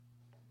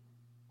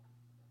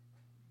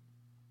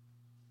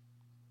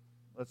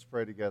Let's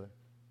pray together.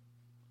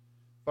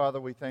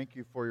 Father, we thank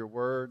you for your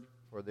word,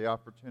 for the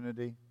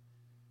opportunity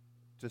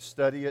to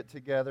study it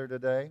together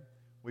today.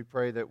 We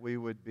pray that we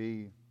would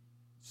be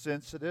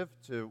sensitive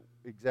to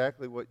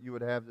exactly what you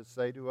would have to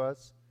say to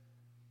us.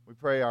 We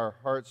pray our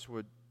hearts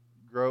would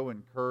grow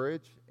in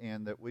courage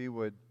and that we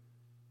would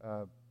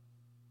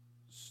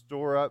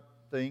store up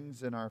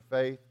things in our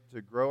faith,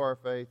 to grow our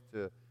faith,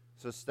 to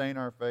sustain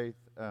our faith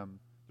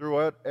through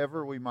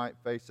whatever we might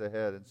face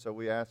ahead. And so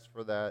we ask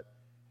for that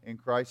in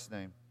Christ's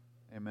name.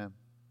 Amen.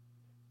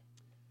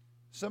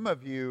 Some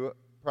of you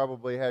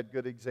probably had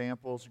good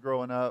examples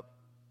growing up,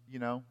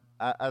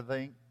 I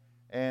think.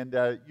 And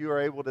you are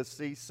able to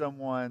see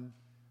someone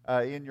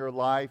in your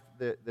life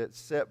that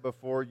set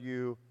before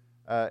you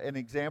an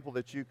example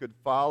that you could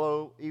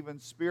follow, even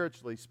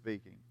spiritually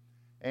speaking.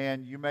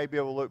 And you may be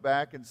able to look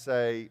back and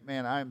say,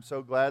 man, I am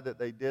so glad that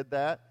they did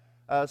that.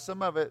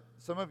 Some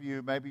of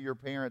you, maybe your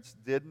parents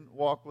didn't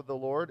walk with the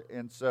Lord,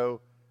 and so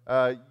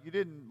you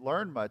didn't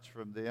learn much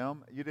from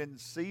them. You didn't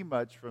see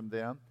much from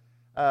them.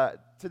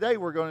 Today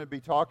we're going to be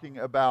talking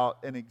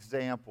about an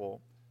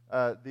example,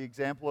 the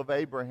example of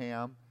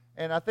Abraham.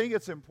 And I think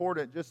it's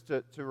important just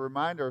to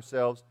remind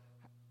ourselves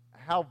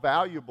how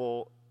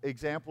valuable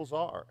examples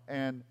are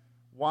and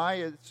why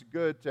it's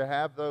good to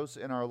have those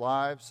in our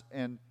lives.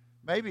 And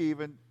maybe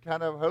even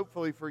kind of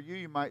hopefully for you,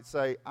 you might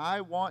say,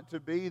 I want to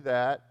be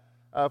that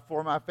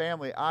for my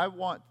family. I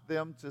want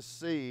them to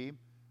see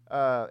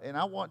and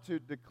I want to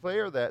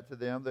declare that to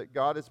them, that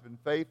God has been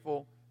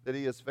faithful, that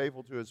he is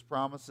faithful to his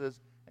promises.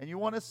 And you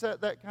want to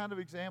set that kind of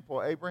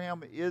example.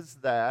 Abraham is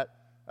that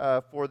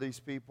for these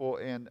people,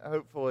 and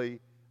hopefully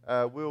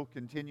we'll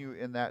continue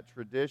in that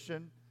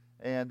tradition,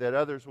 and that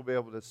others will be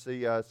able to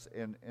see us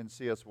and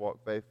see us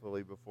walk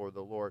faithfully before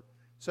the Lord.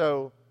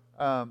 So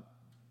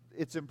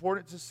it's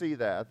important to see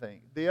that, I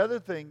think. The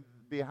other thing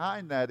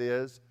behind that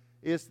is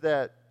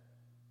that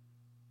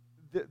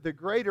the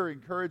greater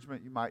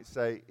encouragement, you might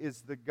say,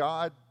 is the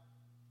God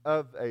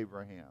of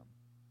Abraham.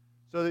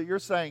 So that you're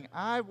saying,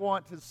 I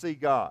want to see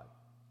God.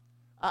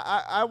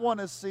 I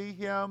want to see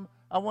him.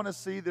 I want to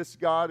see this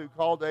God who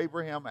called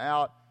Abraham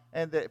out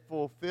and that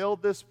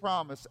fulfilled this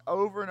promise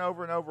over and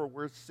over and over.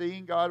 We're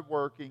seeing God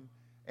working,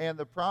 and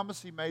the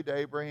promise he made to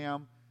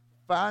Abraham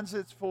finds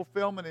its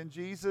fulfillment in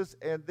Jesus,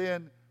 and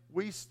then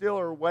we still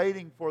are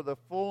waiting for the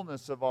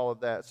fullness of all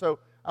of that. So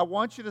I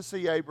want you to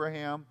see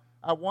Abraham.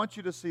 I want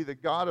you to see the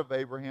God of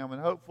Abraham,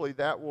 and hopefully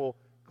that will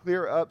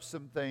clear up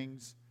some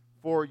things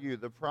for you.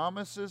 The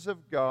promises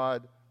of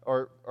God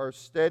are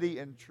steady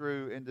and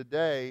true, and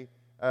today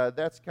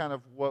that's kind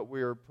of what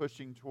we're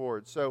pushing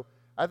towards. So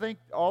I think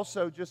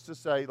also just to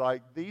say,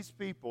 like, these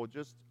people,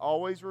 just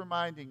always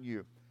reminding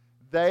you,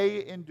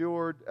 they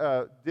endured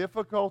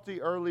difficulty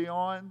early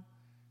on.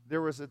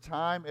 There was a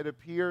time, it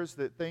appears,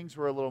 that things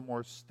were a little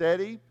more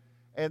steady,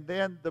 and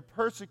then the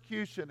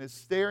persecution is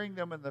staring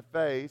them in the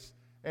face.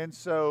 And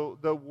so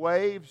the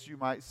waves, you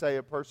might say,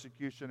 of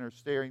persecution are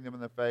staring them in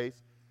the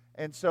face.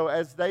 And so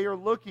as they are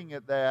looking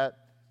at that,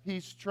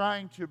 he's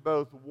trying to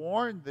both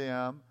warn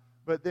them,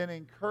 but then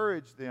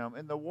encourage them.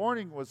 And the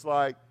warning was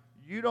like,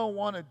 you don't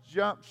want to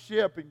jump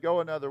ship and go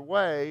another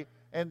way.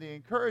 And the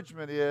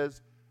encouragement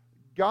is,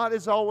 God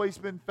has always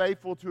been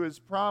faithful to his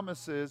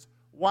promises.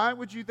 Why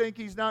would you think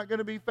he's not going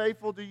to be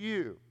faithful to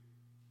you?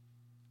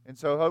 And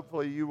so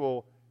hopefully you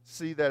will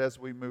see that as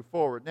we move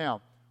forward.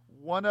 Now,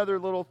 one other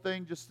little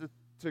thing just to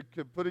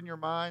put in your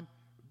mind,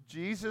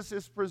 Jesus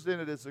is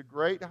presented as a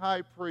great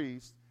high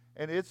priest,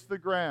 and it's the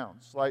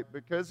grounds. Like,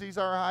 because he's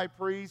our high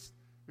priest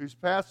who's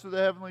passed through the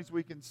heavenlies,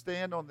 we can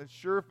stand on the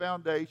sure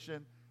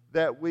foundation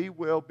that we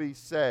will be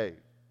saved.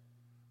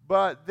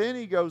 But then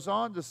he goes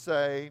on to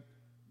say,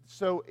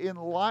 so in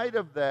light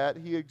of that,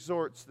 he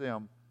exhorts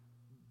them,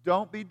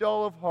 don't be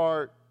dull of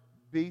heart,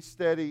 be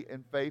steady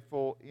and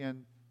faithful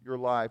in your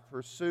life.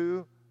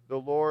 Pursue the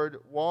Lord,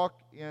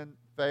 walk in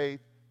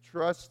faith,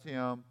 trust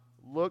him,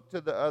 look to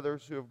the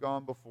others who have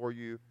gone before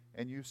you,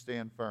 and you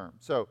stand firm.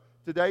 So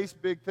today's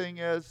big thing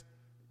is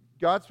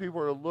God's people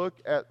are to look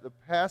at the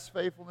past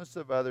faithfulness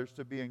of others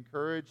to be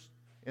encouraged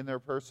in their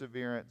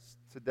perseverance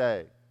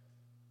today,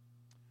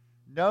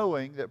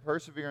 knowing that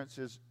perseverance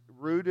is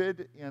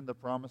rooted in the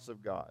promise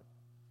of God.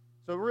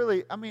 So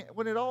really, I mean,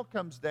 when it all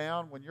comes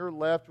down, when you're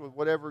left with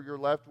whatever you're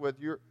left with,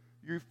 you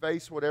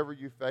face whatever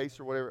you face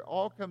or whatever, it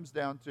all comes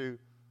down to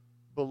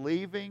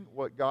believing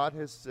what God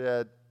has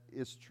said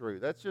is true.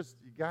 That's just,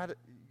 you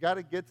got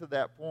to get to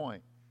that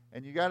point,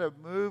 and you got to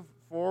move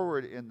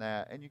forward in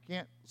that, and you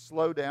can't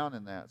slow down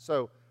in that.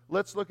 So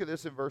let's look at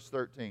this in verse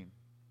 13.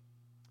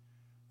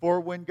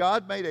 For when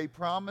God made a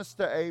promise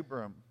to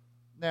Abraham,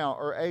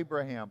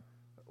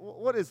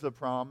 what is the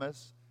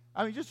promise?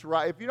 I mean, just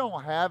write, if you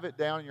don't have it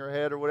down in your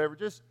head or whatever,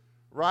 just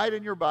write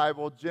in your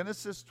Bible,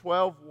 Genesis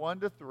 12,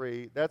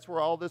 1-3. That's where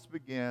all this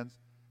begins.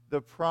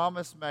 The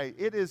promise made.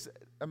 It is,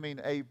 I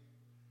mean,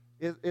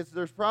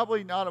 there's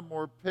probably not a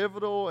more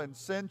pivotal and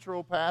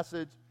central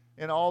passage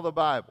in all the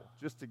Bible.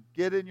 Just to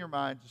get in your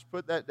mind, just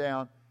put that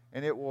down,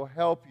 and it will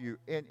help you.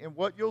 And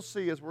what you'll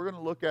see is, we're going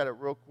to look at it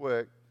real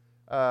quick.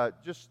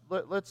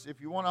 Let's,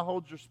 if you want to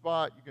hold your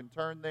spot, you can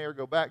turn there,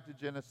 go back to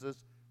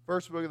Genesis,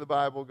 first book of the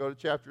Bible, go to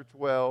chapter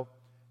 12,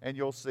 and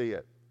you'll see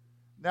it.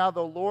 Now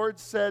the Lord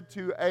said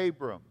to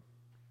Abram,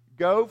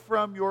 go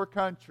from your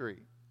country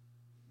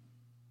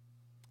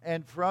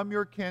and from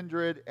your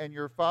kindred and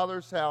your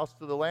father's house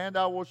to the land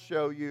I will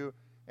show you,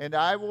 and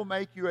I will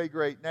make you a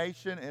great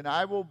nation, and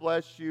I will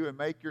bless you and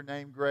make your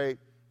name great,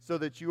 so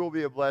that you will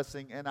be a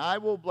blessing. And I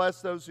will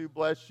bless those who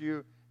bless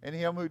you, and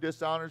him who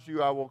dishonors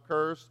you I will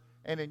curse,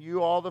 and in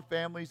you all the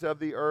families of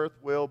the earth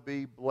will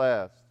be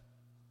blessed.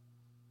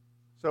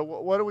 So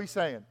what are we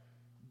saying?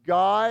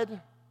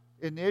 God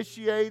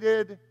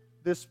initiated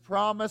this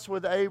promise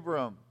with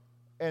Abram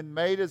and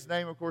made his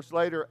name, of course,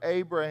 later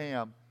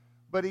Abraham.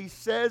 But he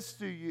says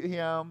to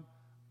him,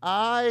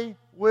 I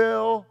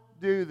will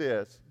do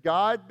this.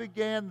 God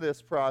began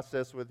this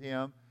process with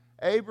him.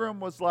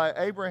 Abraham,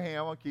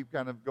 I'll keep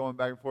kind of going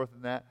back and forth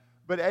in that,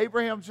 but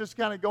Abraham's just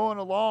kind of going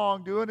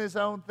along, doing his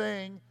own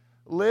thing,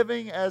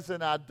 living as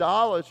an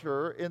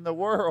idolater in the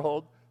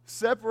world,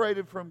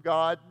 separated from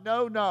God,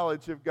 no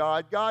knowledge of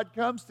God. God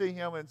comes to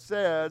him and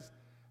says,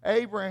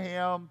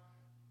 Abraham,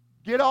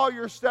 get all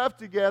your stuff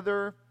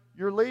together.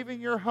 You're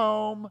leaving your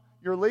home.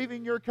 You're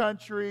leaving your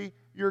country.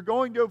 You're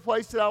going to a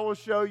place that I will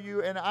show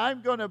you, and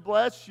I'm going to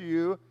bless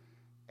you,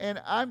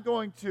 and I'm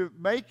going to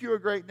make you a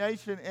great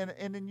nation,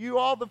 and in you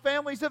all the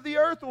families of the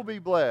earth will be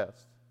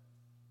blessed.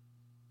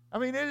 I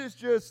mean, it is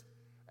just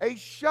a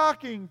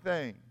shocking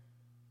thing.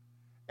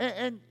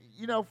 And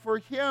you know, for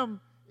him,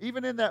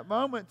 even in that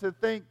moment, to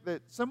think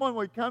that someone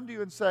would come to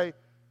you and say,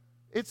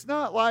 it's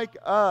not like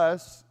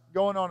us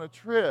going on a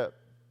trip.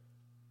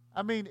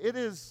 I mean, it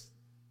is,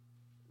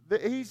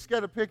 he's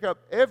got to pick up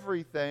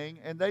everything,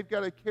 and they've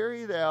got to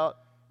carry it out,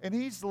 and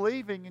he's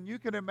leaving, and you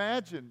can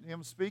imagine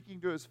him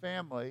speaking to his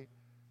family.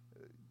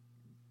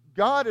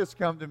 God has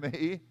come to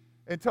me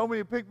and told me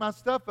to pick my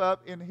stuff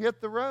up and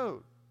hit the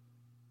road.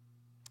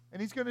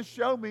 And he's going to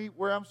show me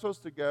where I'm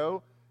supposed to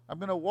go. I'm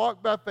going to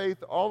walk by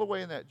faith all the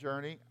way in that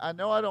journey. I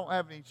know I don't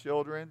have any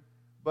children,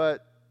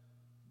 but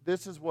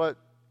this is what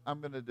I'm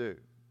going to do.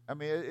 I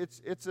mean,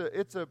 it's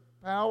a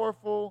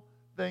powerful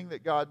thing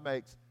that God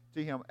makes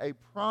to him, a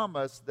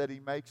promise that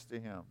he makes to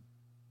him.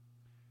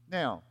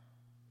 Now,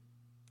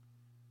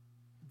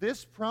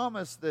 this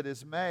promise that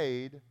is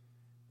made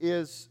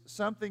is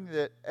something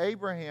that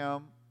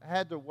Abraham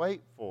had to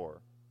wait for.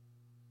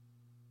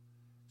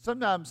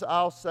 Sometimes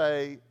I'll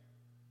say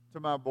to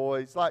my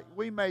boys, like,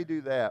 we may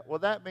do that. Well,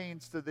 that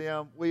means to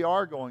them, we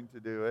are going to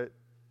do it.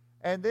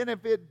 And then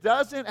if it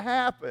doesn't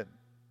happen,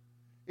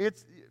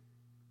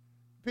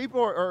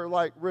 people are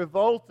like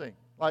revolting.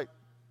 Like,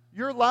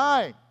 you're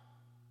lying.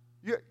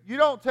 You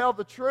don't tell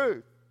the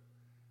truth.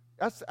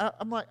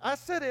 I'm like, I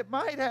said it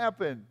might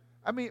happen.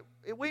 I mean,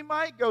 we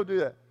might go do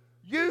that.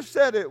 You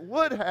said it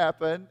would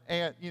happen,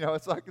 and, you know,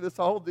 it's like this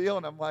whole deal,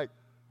 and I'm like,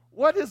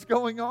 what is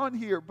going on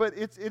here? But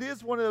it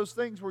is one of those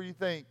things where you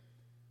think,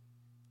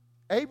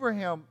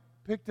 Abraham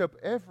picked up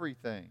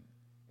everything.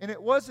 And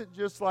it wasn't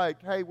just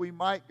like, hey, we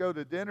might go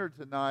to dinner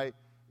tonight.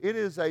 It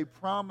is a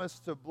promise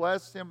to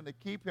bless him and to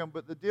keep him.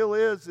 But the deal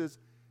is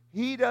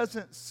he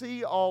doesn't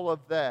see all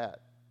of that.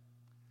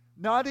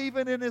 Not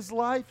even in his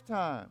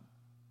lifetime.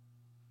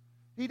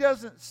 He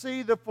doesn't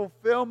see the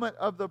fulfillment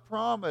of the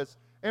promise.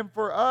 And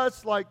for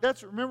us,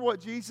 remember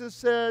what Jesus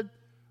said?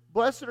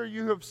 Blessed are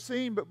you who have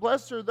seen, but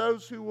blessed are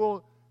those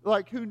who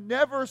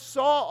never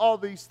saw all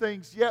these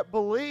things yet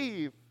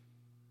believe.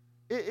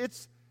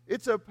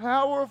 It's a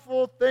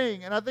powerful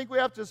thing. And I think we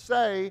have to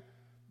say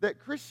that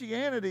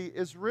Christianity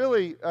is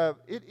really,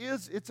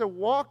 it's a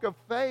walk of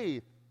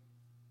faith.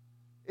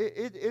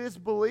 It is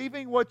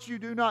believing what you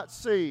do not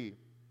see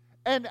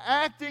and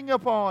acting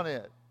upon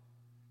it.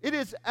 It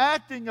is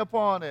acting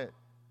upon it.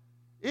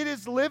 It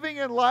is living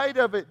in light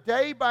of it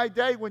day by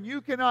day when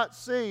you cannot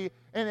see,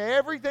 and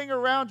everything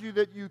around you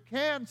that you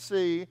can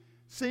see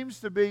seems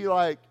to be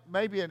like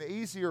maybe an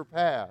easier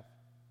path.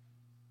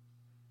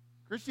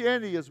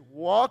 Christianity is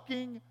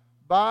walking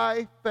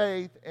by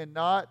faith and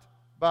not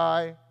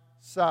by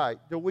sight.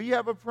 Do we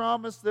have a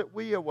promise that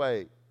we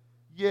await?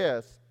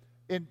 Yes.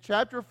 In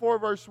chapter 4,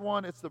 verse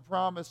 1, it's the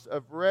promise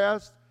of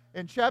rest.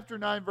 In chapter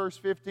 9, verse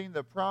 15,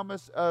 the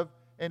promise of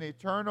an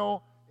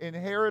eternal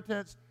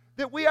inheritance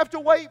that we have to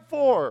wait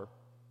for,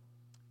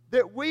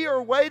 that we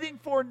are waiting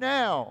for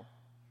now.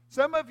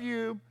 Some of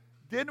you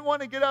didn't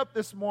want to get up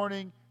this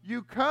morning.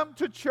 You come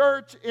to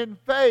church in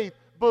faith,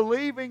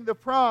 believing the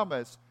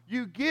promise.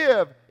 You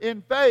give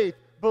in faith,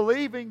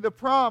 believing the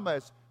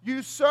promise.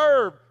 You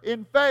serve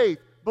in faith,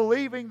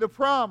 believing the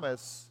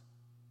promise.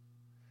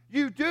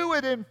 You do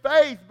it in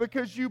faith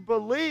because you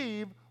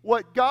believe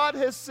what God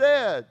has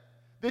said,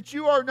 that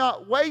you are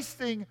not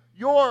wasting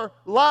your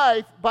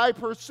life by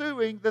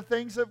pursuing the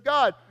things of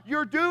God.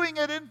 You're doing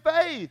it in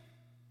faith.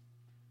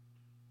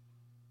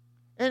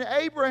 And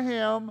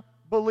Abraham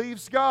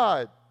believes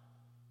God.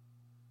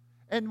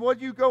 And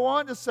what you go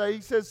on to say,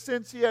 he says,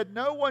 since he had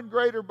no one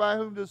greater by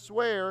whom to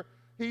swear,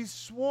 he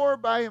swore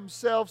by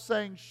himself,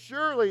 saying,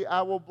 surely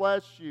I will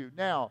bless you.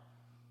 Now,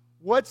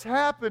 what's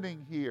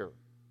happening here?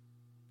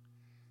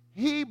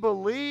 he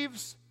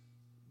believes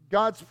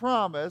God's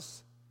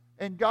promise,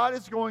 and God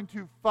is going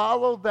to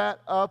follow that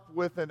up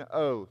with an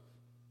oath.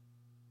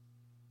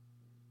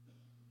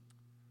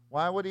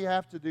 Why would he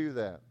have to do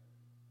that?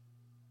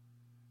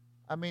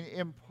 I mean,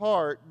 in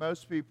part,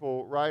 most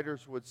people,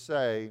 writers would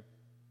say,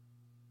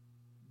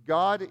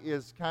 God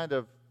is kind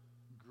of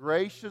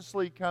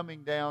graciously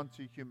coming down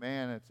to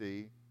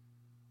humanity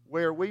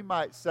where we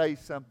might say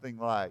something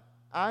like,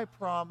 I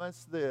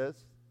promise this,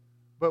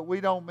 but we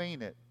don't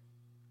mean it.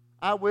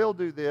 I will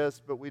do this,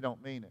 but we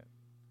don't mean it.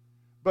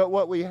 But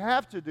what we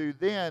have to do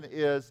then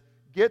is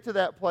get to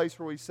that place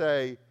where we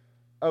say,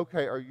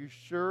 okay, are you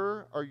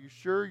sure? Are you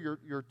sure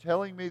you're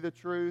telling me the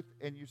truth?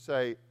 And you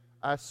say,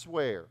 I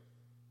swear.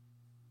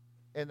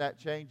 And that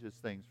changes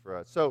things for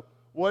us. So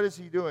what is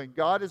he doing?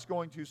 God is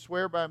going to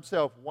swear by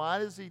himself. Why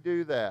does he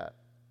do that?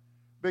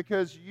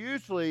 Because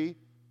usually,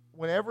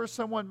 whenever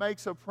someone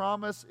makes a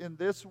promise in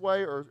this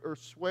way or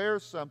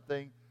swears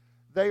something,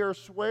 they are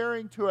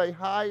swearing to a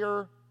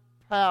higher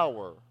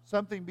power,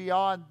 something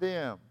beyond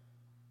them.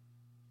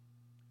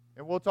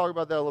 And we'll talk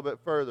about that a little bit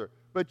further.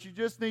 But you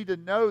just need to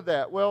know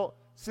that. Well,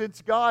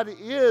 since God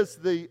is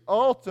the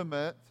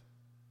ultimate,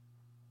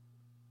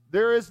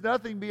 there is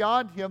nothing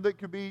beyond him that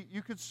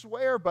you could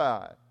swear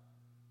by.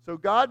 So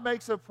God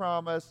makes a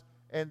promise,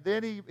 and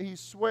then he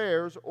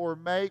swears or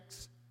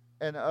makes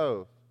an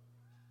oath.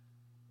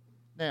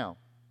 Now,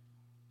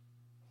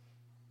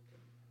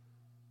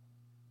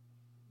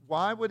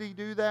 why would he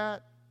do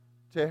that?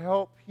 To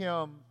help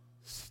him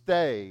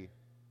stay,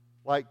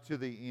 like, to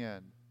the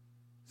end.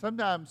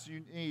 Sometimes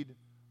you need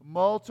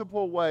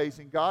multiple ways,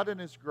 and God in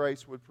his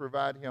grace would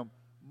provide him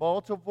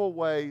multiple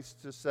ways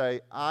to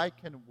say, I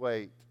can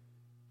wait.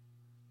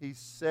 He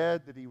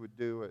said that he would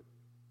do it.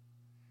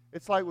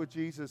 It's like what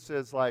Jesus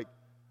says, like,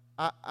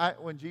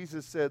 when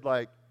Jesus said,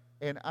 like,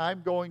 and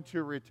I'm going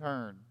to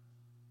return.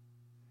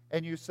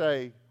 And you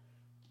say,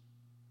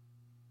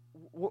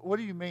 what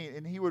do you mean?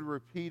 And he would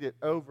repeat it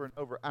over and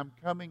over. I'm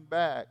coming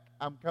back.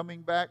 I'm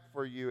coming back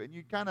for you. And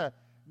you kind of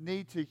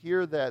need to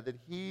hear that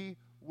he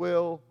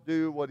will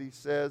do what he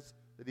says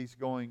that he's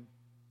going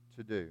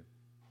to do.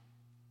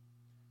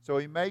 So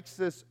he makes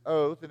this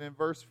oath, and in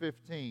verse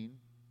 15,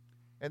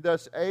 and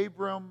thus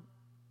Abraham,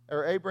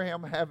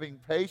 having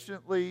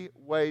patiently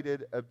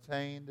waited,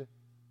 obtained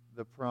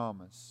the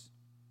promise.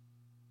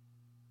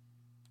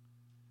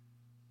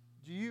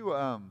 Do you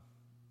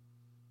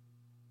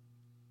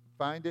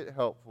find it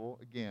helpful,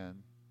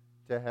 again,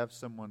 to have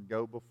someone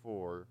go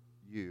before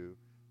you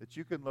that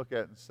you can look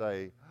at and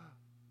say,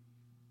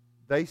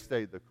 they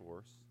stayed the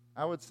course?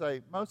 I would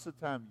say most of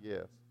the time,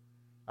 yes.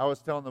 I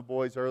was telling the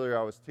boys earlier,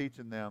 I was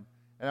teaching them,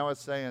 and I was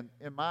saying,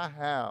 in my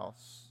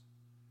house,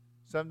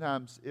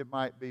 sometimes it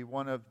might be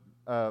one of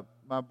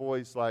my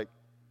boys' like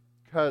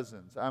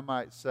cousins. I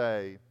might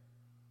say,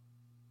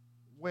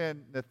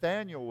 when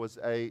Nathaniel was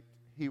 8,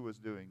 he was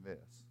doing this.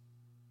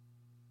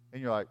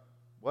 And you're like,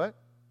 what?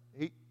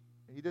 He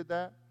did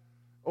that?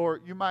 Or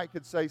you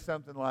could say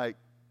something like,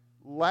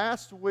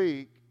 last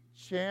week,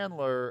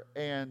 Chandler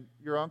and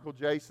your Uncle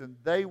Jason,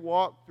 they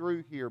walked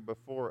through here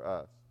before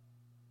us.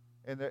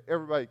 And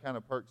everybody kind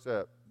of perks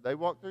up. They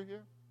walked through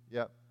here?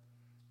 Yep.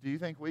 Do you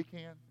think we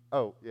can?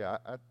 Oh, yeah,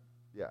 I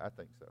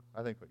think so.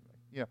 I think we can.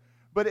 Yeah.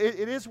 But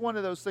it is one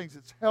of those things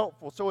that's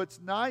helpful. So it's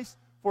nice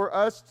for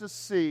us to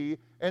see,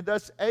 and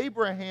thus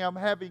Abraham,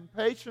 having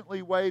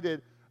patiently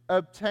waited,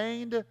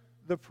 obtained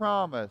the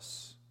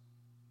promise.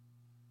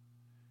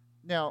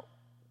 Now,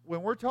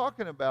 when we're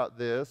talking about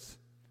this,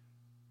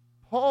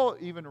 Paul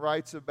even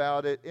writes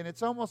about it, and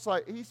it's almost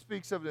like he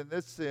speaks of it in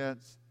this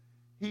sense.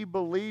 He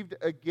believed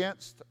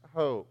against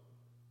hope.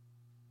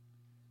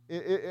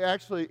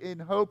 Actually, in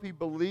hope, he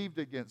believed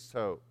against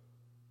hope.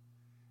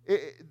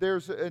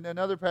 There's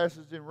another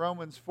passage in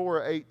Romans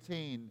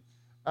 4:18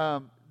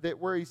 that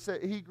where he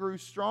said he grew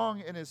strong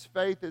in his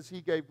faith as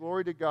he gave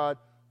glory to God,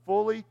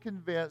 fully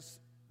convinced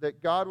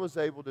that God was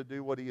able to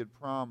do what he had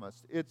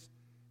promised.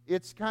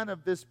 It's kind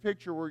of this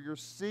picture where you're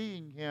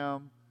seeing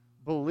him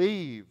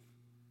believe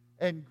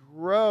and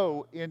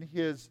grow in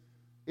his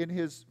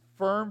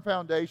firm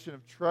foundation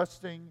of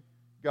trusting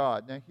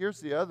God. Now, here's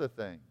the other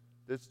thing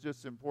that's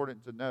just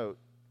important to note.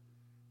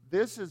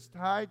 This is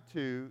tied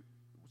to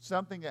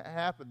something that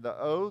happened, the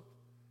oath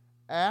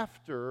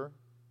after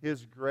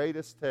his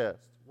greatest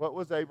test. What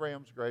was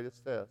Abraham's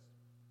greatest test?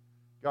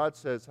 God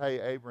says,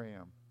 hey,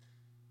 Abraham,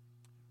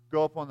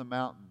 go up on the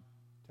mountain,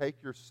 take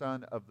your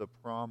son of the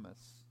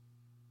promise,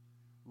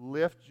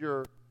 lift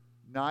your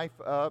knife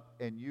up,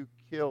 and you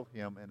kill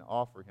him and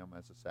offer him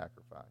as a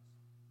sacrifice.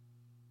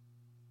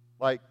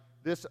 Like,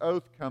 this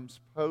oath comes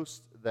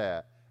post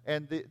that.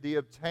 And the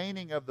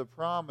obtaining of the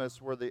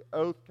promise, where the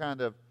oath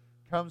kind of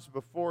comes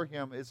before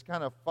him, is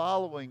kind of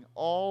following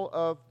all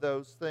of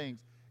those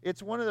things.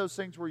 It's one of those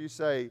things where you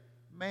say,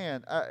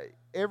 man,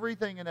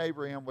 everything in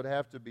Abraham would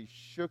have to be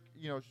shook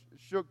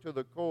to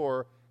the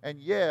core, and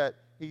yet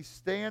he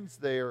stands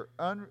there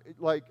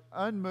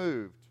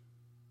unmoved,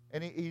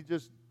 and he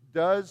just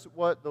does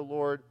what the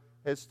Lord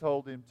has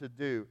told him to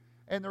do.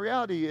 And the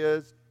reality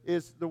is,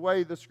 is the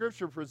way the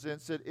Scripture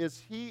presents it, is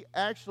he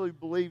actually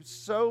believed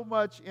so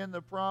much in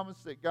the promise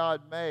that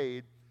God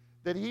made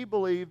that he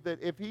believed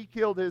that if he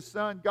killed his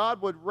son,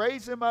 God would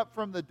raise him up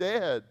from the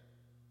dead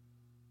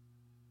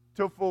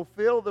to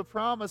fulfill the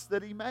promise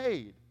that he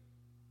made.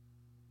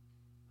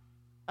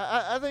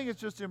 I think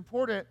it's just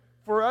important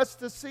for us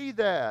to see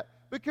that.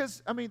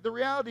 Because, I mean, the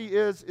reality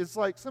is, it's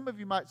like some of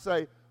you might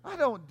say, I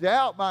don't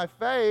doubt my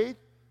faith.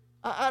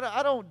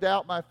 I don't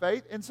doubt my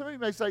faith. And some of you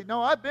may say,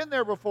 no, I've been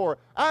there before.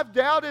 I've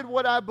doubted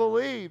what I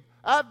believe.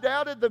 I've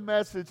doubted the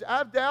message.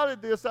 I've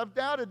doubted this. I've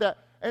doubted that.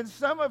 And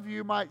some of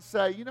you might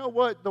say, you know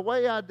what? The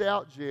way I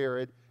doubt,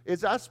 Jared,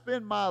 is I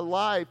spend my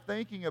life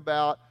thinking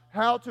about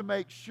how to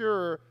make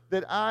sure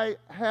that I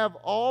have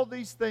all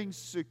these things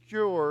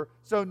secure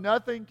so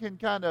nothing can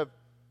kind of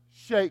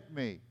shake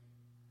me.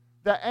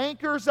 The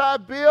anchors I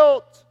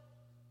built,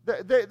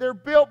 they're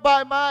built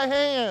by my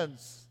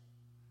hands.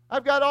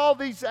 I've got all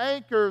these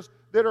anchors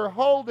that are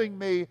holding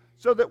me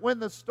so that when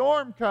the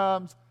storm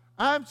comes,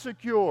 I'm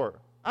secure.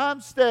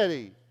 I'm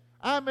steady.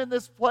 I'm in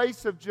this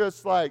place of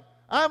just like,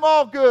 I'm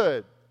all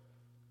good.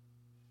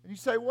 And you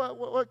say,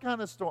 what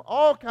kind of storm?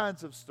 All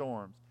kinds of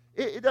storms.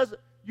 It doesn't.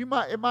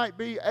 It might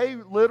be a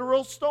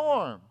literal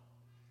storm.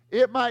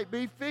 It might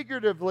be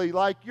figuratively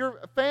like your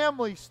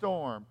family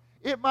storm.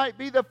 It might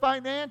be the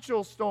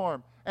financial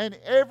storm. And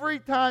every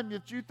time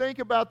that you think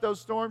about those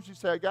storms, you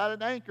say, I got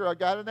an anchor, I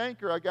got an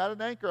anchor, I got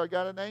an anchor, I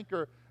got an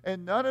anchor.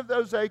 And none of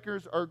those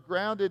anchors are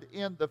grounded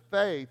in the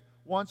faith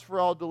once for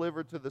all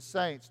delivered to the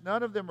saints.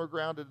 None of them are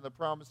grounded in the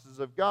promises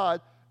of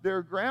God.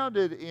 They're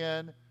grounded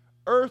in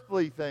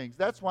earthly things.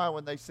 That's why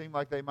when they seem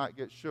like they might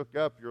get shook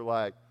up, you're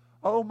like,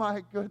 oh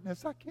my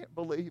goodness, I can't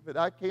believe it.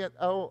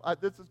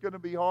 This is going to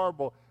be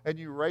horrible. And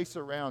you race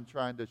around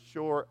trying to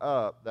shore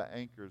up the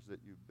anchors that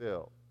you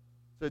built.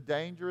 It's a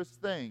dangerous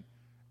thing.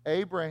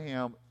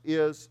 Abraham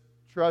is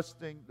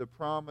trusting the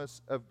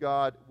promise of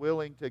God,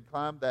 willing to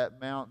climb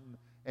that mountain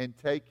and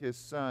take his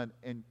son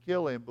and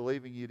kill him,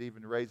 believing he'd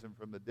even raise him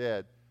from the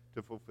dead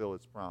to fulfill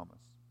his promise.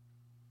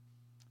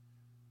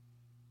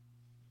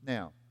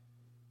 Now,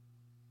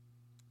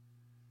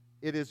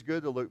 it is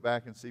good to look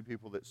back and see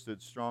people that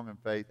stood strong in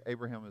faith.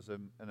 Abraham is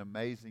an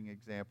amazing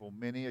example.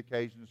 Many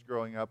occasions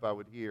growing up I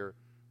would hear,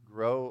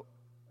 grow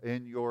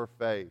in your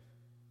faith.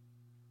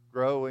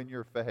 Grow in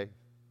your faith.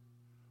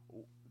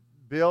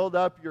 Build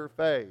up your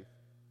faith.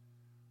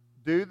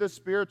 Do the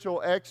spiritual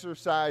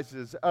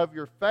exercises of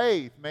your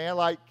faith, man.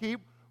 Like,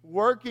 keep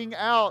working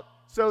out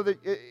so that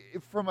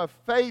from a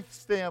faith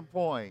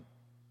standpoint,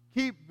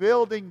 keep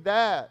building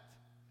that.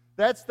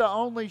 That's the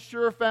only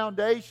sure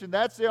foundation.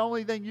 That's the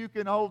only thing you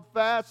can hold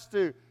fast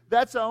to.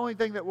 That's the only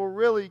thing that will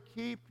really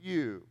keep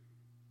you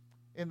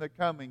in the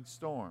coming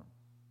storm.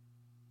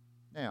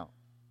 Now,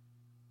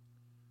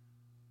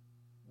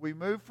 we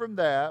move from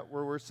that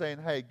where we're saying,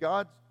 hey,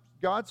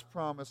 God's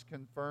promise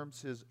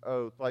confirms His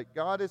oath. Like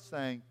God is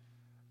saying,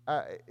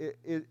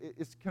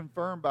 it's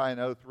confirmed by an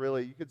oath,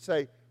 really. You could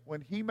say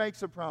when He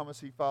makes a promise,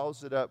 He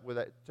follows it up with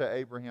it to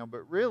Abraham.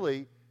 But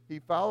really, He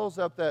follows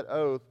up that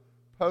oath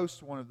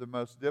post one of the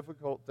most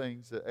difficult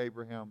things that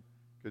Abraham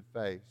could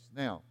face.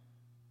 Now,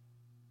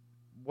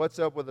 what's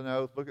up with an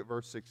oath? Look at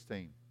verse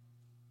 16.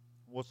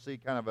 We'll see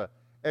kind of an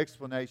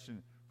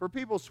explanation. For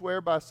people swear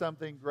by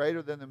something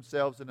greater than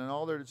themselves, and in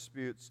all their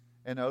disputes,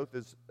 an oath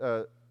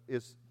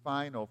is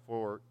final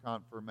for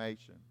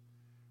confirmation.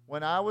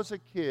 When I was a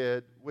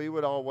kid, we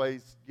would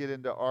always get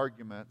into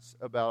arguments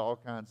about all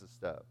kinds of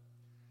stuff.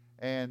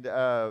 And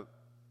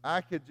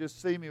I could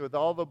just see me with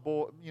all the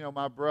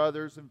my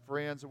brothers and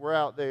friends, and we're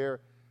out there,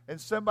 and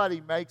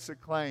somebody makes a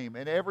claim,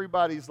 and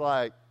everybody's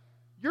like,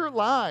 you're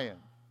lying.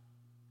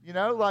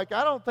 Like,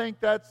 I don't think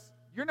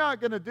you're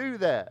not going to do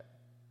that.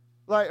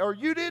 Like, or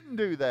you didn't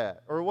do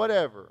that, or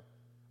whatever.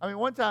 I mean,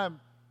 one time,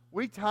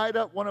 we tied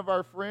up one of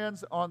our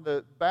friends on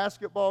the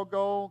basketball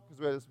goal, because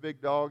we had this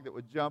big dog that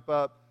would jump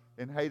up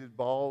and hated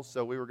balls,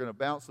 so we were going to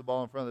bounce the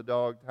ball in front of the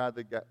dog, tie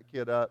the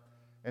kid up,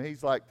 and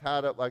he's like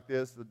tied up like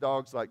this, the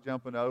dog's like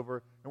jumping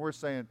over, and we're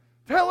saying,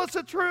 tell us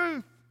the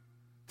truth!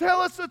 Tell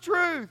us the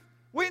truth!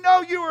 We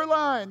know you were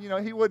lying!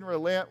 He wouldn't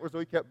relent, so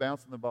we kept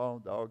bouncing the ball,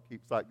 and the dog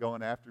keeps like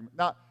going after him.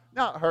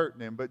 Not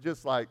hurting him, but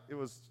just like, it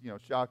was,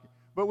 shocking.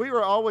 But we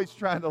were always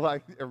trying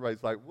to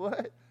everybody's like,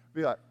 what?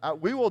 Be like,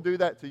 we will do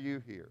that to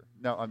you here.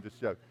 No, I'm just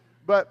joking.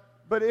 But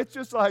it's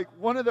just like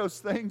one of those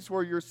things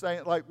where you're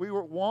saying, like, we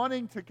were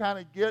wanting to kind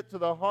of get to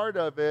the heart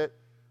of it.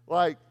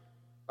 Like,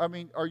 I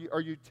mean, are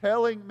you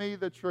telling me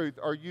the truth?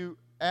 Are you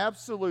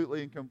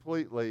absolutely and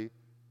completely,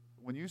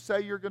 when you say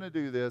you're going to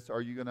do this,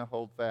 are you going to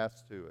hold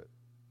fast to it?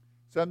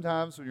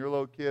 Sometimes when you're a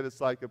little kid, it's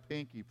like a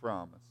pinky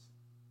promise.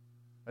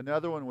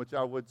 Another one, which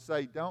I would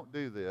say, don't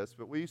do this,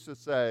 but we used to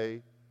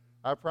say,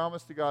 I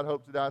promise to God,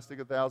 hope to die, stick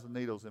 1,000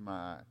 needles in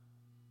my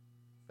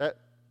eye.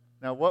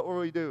 Now, what were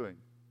we doing?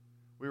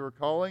 We were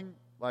calling,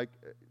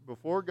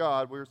 before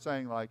God, we were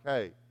saying,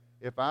 hey,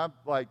 if I,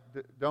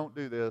 don't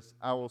do this,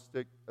 I will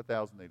stick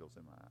 1,000 needles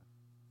in my eye.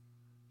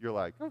 You're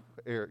like, oh,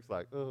 Eric's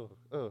like, oh,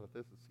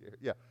 this is scary.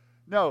 Yeah.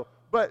 No,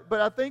 but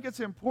I think it's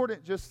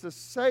important just to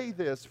say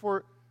this.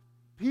 For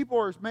people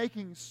are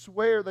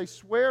they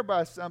swear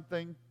by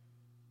something,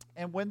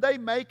 and when they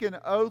make an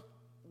oath,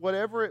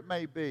 whatever it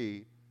may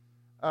be,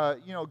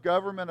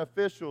 government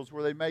officials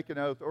where they make an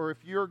oath, or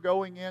if you're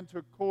going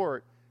into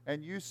court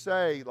and you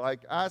say, like,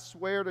 I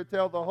swear to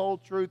tell the whole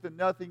truth and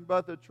nothing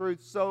but the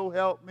truth, so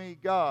help me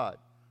God.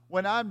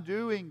 When I'm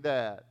doing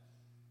that,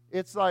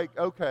 it's like,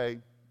 okay,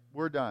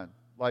 we're done.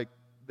 Like,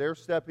 they're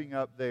stepping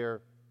up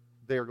there,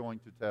 they're going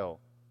to tell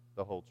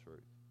the whole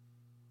truth.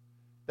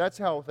 That's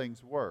how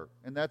things work,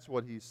 and that's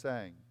what he's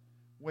saying.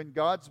 When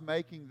God's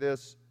making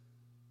this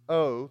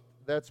oath,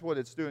 that's what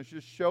it's doing. It's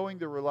just showing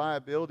the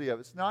reliability of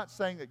it. It's not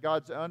saying that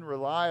God's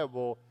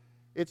unreliable.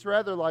 It's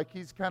rather like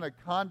he's kind of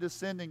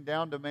condescending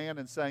down to man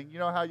and saying, you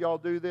know how y'all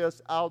do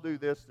this? I'll do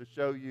this to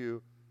show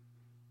you,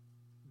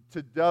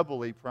 to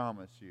doubly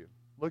promise you.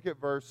 Look at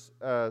verse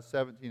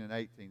 17 and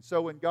 18.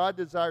 So when God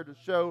desired to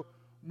show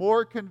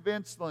more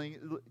convincingly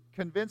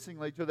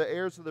to the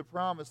heirs of the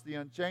promise the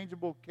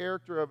unchangeable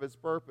character of his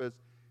purpose,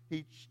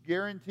 he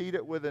guaranteed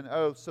it with an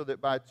oath, so that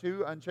by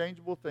two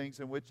unchangeable things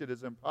in which it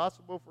is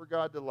impossible for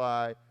God to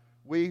lie,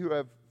 we who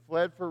have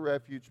fled for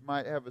refuge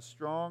might have a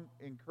strong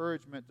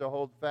encouragement to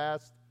hold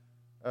fast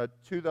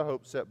to the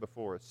hope set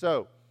before us.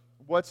 So,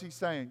 what's he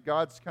saying?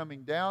 God's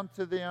coming down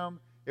to them.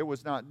 It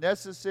was not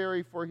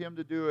necessary for him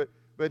to do it,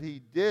 but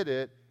he did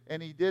it,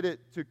 and he did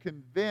it to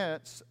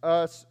convince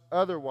us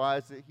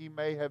otherwise that he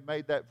may have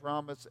made that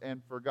promise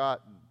and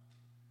forgotten.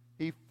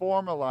 He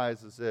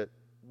formalizes it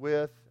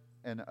with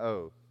an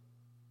oath.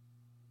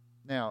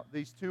 Now,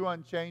 these two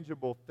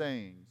unchangeable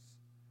things,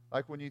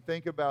 like when you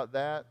think about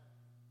that,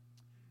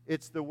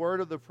 it's the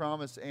word of the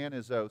promise and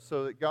his oath.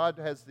 So that God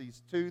has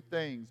these two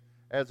things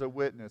as a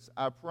witness.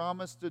 I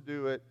promise to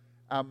do it.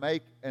 I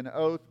make an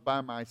oath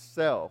by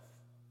myself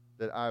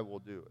that I will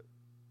do it.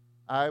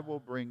 I will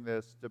bring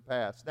this to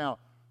pass. Now,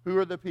 who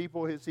are the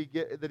people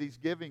that he's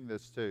giving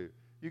this to?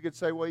 You could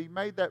say, well, he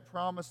made that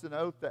promise and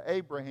oath to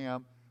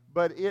Abraham,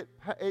 but it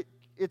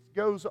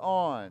goes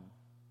on.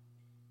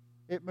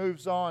 It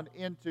moves on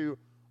into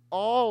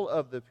all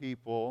of the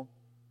people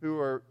who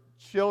are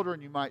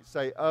children, you might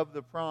say, of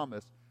the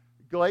promise.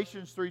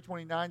 Galatians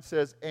 3:29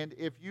 says, and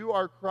if you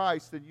are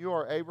Christ, then you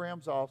are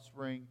Abraham's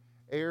offspring,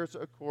 heirs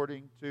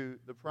according to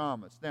the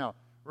promise. Now,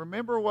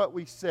 remember what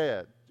we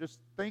said. Just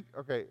think,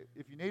 okay,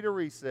 if you need a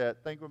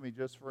reset, think with me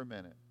just for a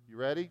minute. You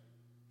ready?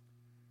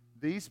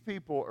 These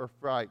people are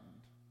frightened.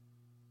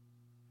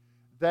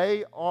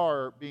 They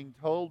are being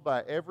told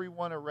by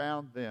everyone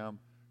around them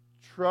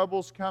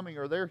trouble's coming,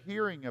 or they're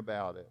hearing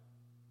about it.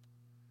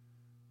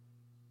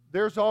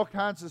 There's all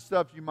kinds of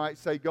stuff, you might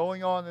say,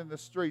 going on in the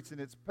streets,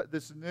 and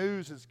this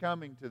news is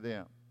coming to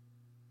them.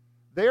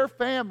 Their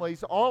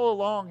families all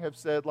along have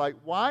said, like,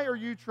 why are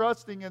you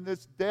trusting in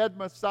this dead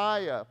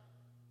Messiah?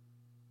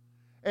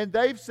 And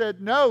they've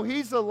said, no,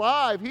 he's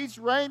alive. He's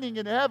reigning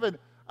in heaven.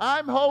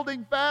 I'm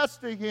holding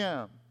fast to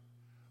him.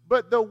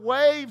 But the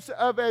waves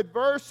of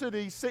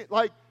adversity,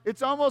 like,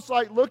 it's almost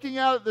like looking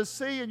out at the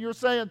sea and you're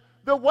saying,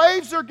 the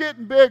waves are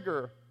getting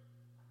bigger.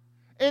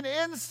 And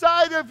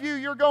inside of you,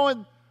 you're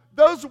going,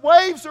 those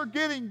waves are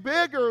getting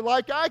bigger,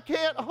 like I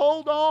can't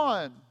hold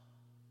on.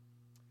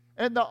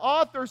 And the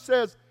author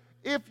says,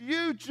 if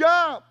you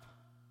jump,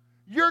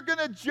 you're going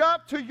to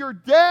jump to your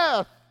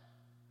death.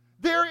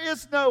 There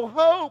is no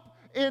hope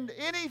in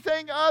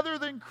anything other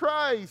than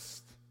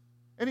Christ.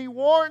 And he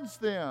warns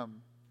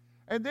them.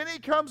 And then he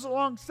comes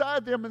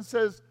alongside them and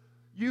says,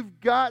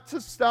 you've got to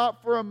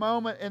stop for a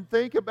moment and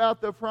think about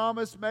the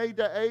promise made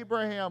to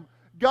Abraham.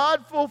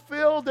 God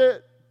fulfilled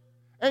it,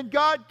 and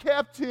God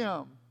kept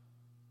him.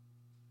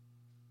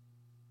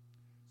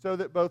 So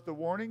that both the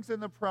warnings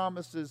and the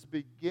promises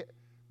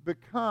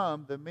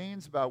become the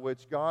means by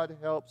which God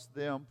helps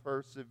them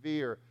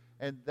persevere.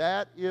 And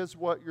that is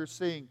what you're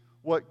seeing.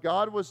 What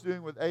God was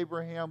doing with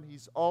Abraham,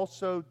 he's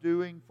also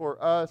doing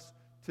for us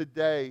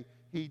today.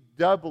 He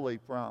doubly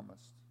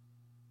promised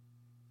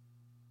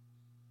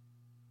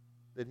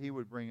that he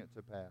would bring it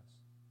to pass.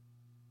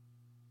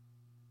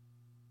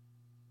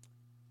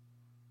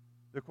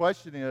 The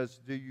question is,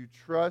 do you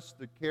trust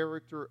the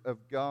character of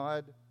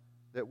God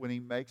that when he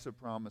makes a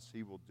promise,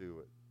 he will do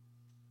it?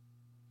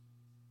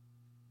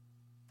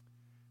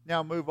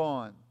 Now move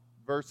on.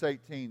 Verse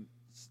 18,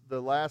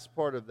 the last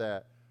part of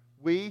that.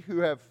 We who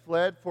have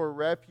fled for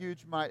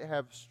refuge might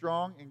have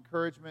strong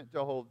encouragement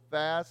to hold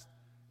fast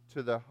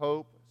to the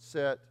hope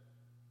set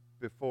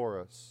before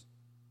us.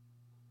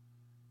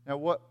 Now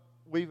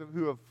we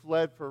who have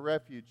fled for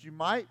refuge,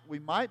 we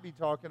might be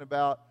talking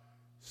about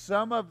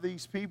some of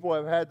these people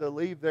have had to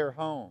leave their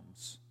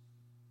homes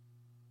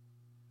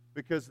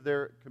because of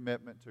their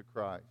commitment to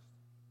Christ.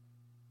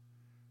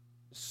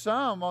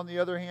 Some, on the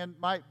other hand,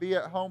 might be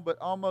at home but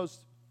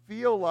almost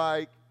feel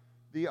like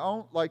they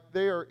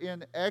are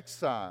in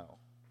exile.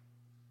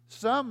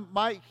 Some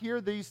might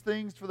hear these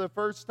things for the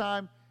first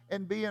time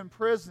and be in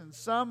prison.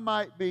 Some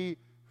might be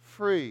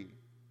free.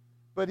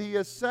 But he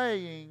is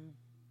saying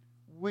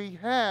we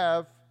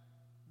have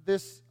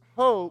this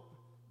hope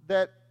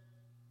that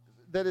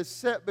is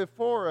set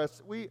before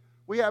us. We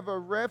have a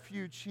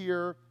refuge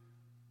here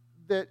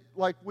that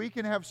like we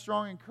can have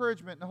strong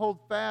encouragement and hold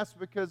fast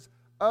because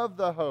of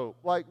the hope.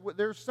 Like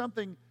there's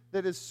something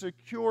that is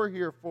secure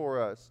here for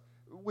us.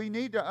 We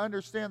need to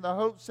understand the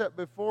hope set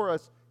before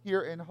us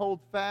here and hold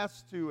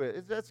fast to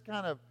it. That's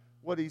kind of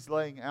what he's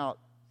laying out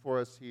for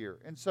us here.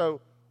 And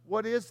so,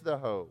 what is the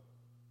hope?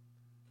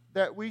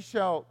 That we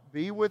shall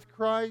be with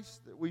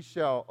Christ, that we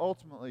shall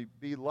ultimately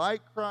be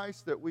like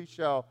Christ, that we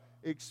shall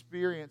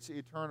experience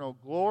eternal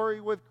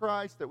glory with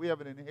Christ, that we have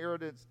an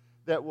inheritance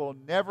that will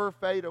never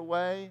fade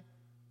away,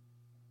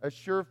 a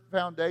sure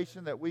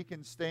foundation that we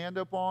can stand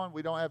upon.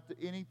 We don't have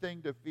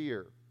anything to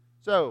fear.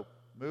 So,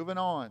 moving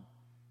on.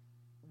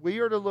 We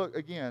are to look,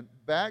 again,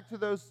 back to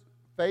those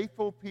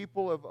faithful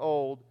people of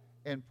old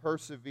and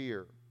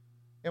persevere.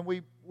 And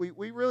we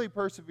really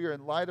persevere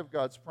in light of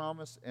God's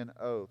promise and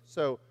oath.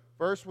 So,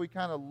 first we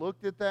kind of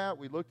looked at that.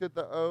 We looked at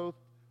the oath.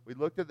 We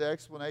looked at the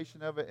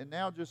explanation of it. And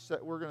now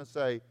we're going to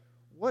say,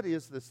 what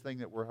is this thing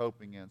that we're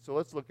hoping in? So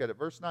let's look at it.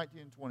 Verse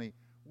 19 and 20.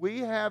 We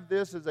have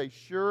this as a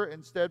sure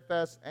and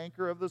steadfast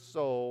anchor of the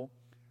soul,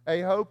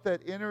 a hope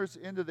that enters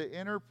into the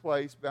inner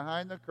place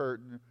behind the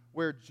curtain,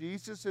 where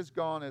Jesus has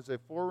gone as a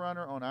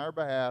forerunner on our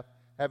behalf,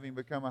 having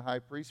become a high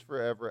priest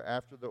forever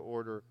after the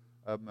order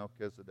of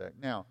Melchizedek.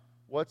 Now,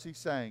 what's he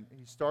saying?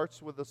 He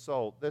starts with the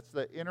soul. That's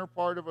the inner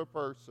part of a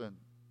person.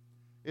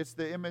 It's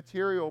the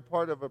immaterial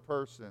part of a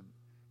person.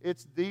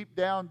 It's deep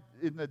down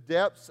in the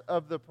depths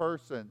of the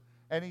person.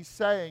 And he's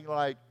saying,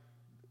 like,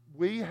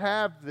 we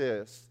have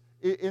this.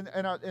 In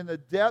the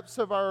depths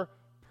of our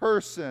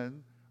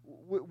person,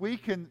 we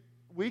can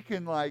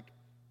like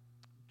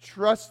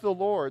trust the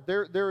Lord.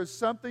 There is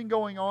something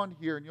going on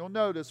here, and you'll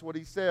notice what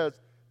he says,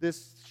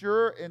 this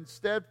sure and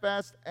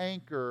steadfast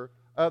anchor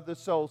of the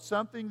soul,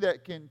 something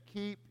that can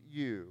keep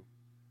you,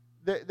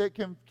 that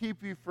can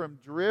keep you from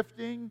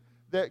drifting,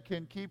 that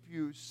can keep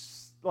you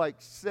like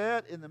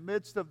set in the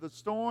midst of the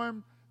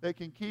storm, that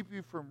can keep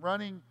you from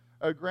running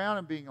aground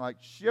and being like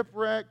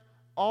shipwrecked.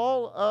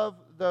 All of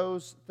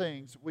those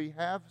things, we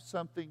have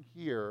something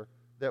here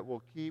that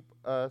will keep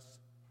us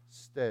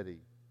steady.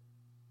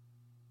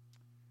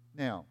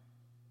 Now,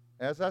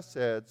 as I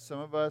said, some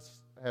of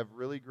us have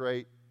really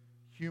great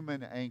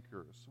human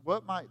anchors.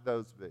 What might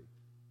those be?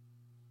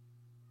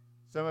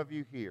 Some of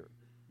you here,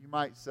 you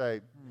might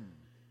say,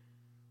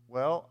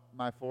 well,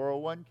 my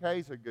 401k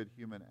is a good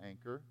human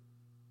anchor.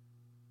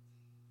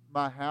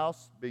 My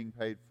house being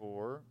paid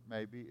for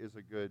maybe is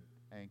a good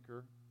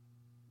anchor.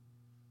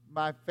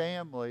 My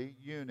family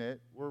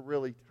unit, we're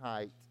really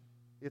tight.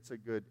 It's a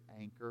good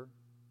anchor.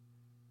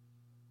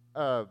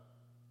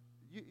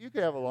 You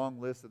could have a long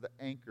list of the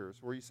anchors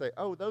where you say,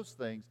 oh, those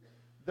things,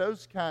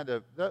 those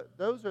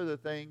are the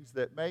things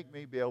that make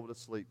me be able to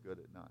sleep good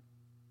at night.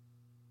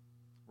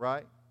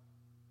 Right?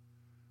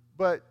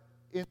 But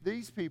in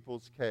these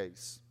people's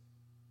case,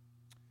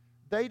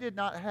 they did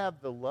not have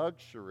the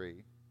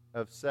luxury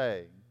of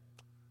saying,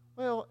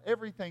 well,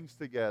 everything's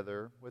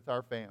together with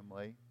our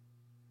family.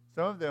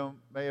 Some of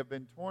them may have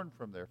been torn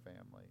from their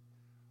family.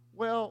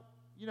 Well,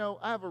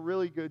 I have a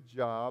really good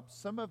job.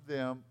 Some of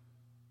them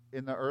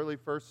in the early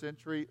first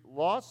century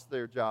lost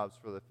their jobs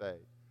for the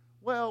faith.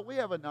 Well, we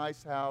have a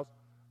nice house.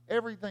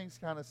 Everything's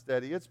kind of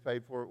steady. It's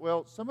paid for.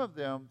 Well, some of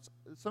them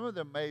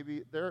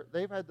maybe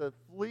they've had to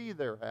flee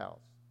their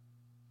house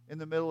in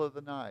the middle of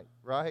the night,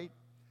 right?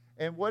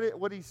 And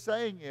what he's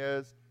saying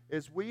is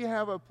we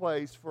have a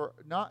place for,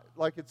 not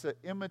like it's an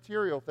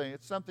immaterial thing.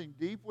 It's something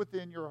deep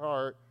within your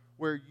heart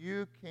where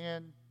you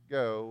can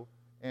go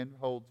and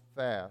hold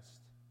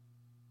fast.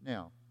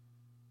 Now,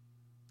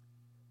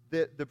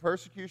 the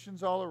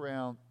persecution's all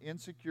around,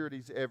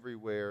 insecurities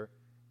everywhere,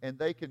 and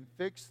they can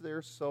fix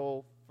their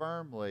soul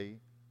firmly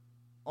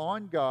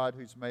on God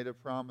who's made a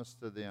promise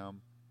to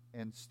them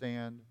and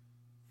stand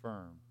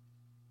firm.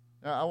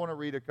 Now, I want to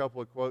read a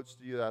couple of quotes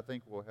to you that I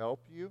think will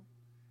help you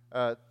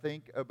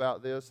think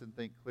about this and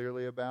think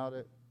clearly about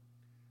it.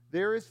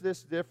 There is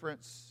this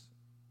difference,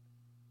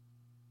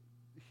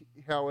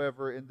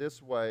 however, in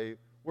this way,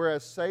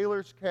 whereas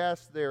sailors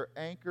cast their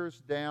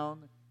anchors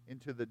down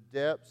into the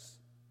depths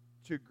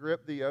to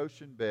grip the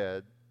ocean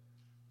bed,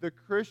 the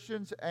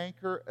Christian's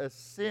anchor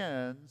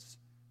ascends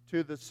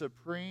to the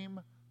supreme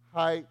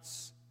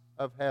heights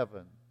of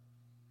heaven.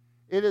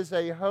 It is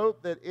a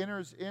hope that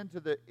enters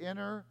into the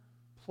inner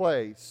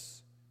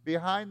place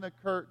behind the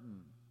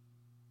curtain,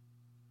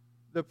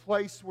 the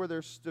place where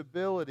there's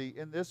stability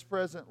in this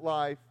present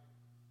life,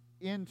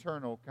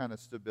 internal kind of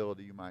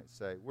stability, you might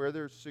say, where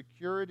there's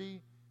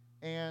security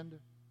and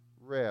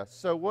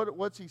rest. So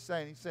what's he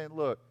saying? He's saying,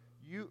 look,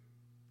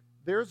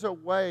 there's a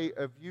way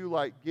of you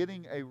like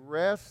getting a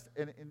rest,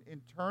 an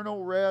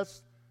internal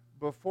rest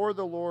before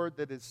the Lord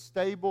that is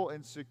stable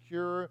and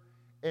secure,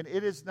 and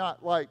it is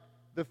not like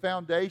the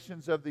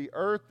foundations of the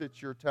earth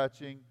that you're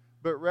touching,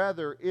 but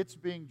rather it's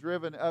being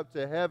driven up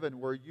to heaven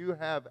where you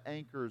have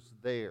anchors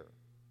there.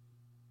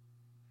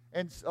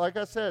 And like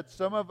I said,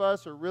 some of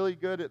us are really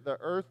good at the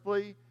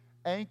earthly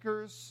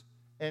anchors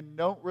and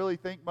don't really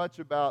think much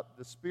about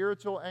the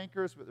spiritual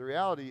anchors, but the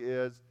reality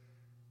is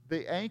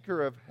the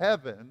anchor of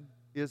heaven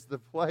is the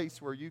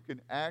place where you can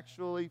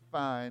actually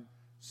find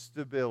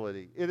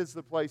stability. It is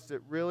the place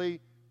that really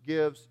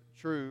gives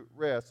true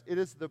rest. It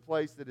is the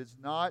place that is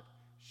not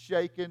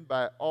shaken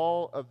by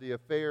all of the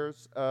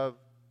affairs of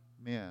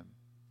men.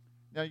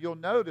 Now you'll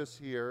notice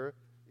here,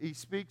 he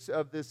speaks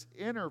of this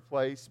inner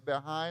place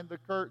behind the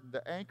curtain.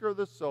 The anchor of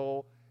the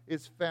soul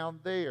is found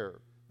there.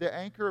 The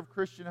anchor of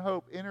Christian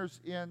hope enters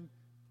in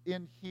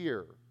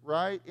here,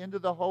 right? Into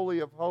the Holy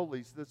of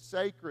Holies, the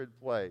sacred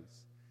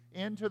place,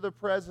 into the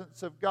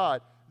presence of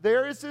God.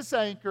 There is this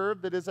anchor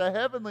that is a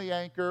heavenly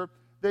anchor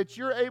that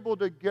you're able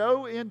to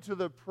go into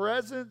the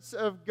presence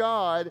of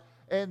God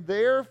and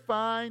there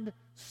find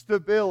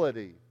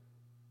stability.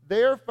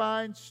 There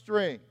find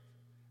strength.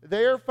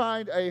 There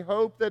find a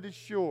hope that is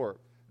sure.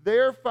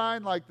 There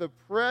find like the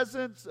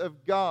presence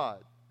of God.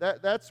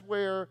 That's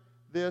where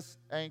this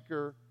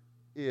anchor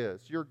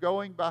is. You're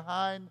going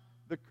behind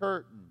the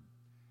curtain.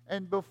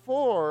 And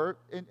before,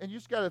 and you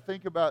just got to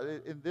think about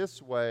it in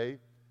this way,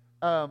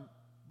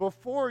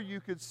 before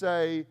you could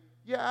say,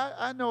 yeah,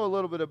 I know a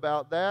little bit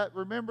about that.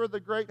 Remember the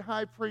great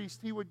high priest,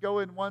 he would go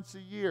in once a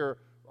year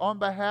on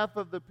behalf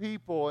of the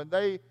people, and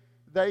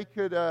they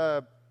could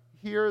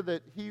hear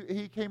that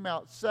he came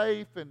out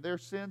safe and their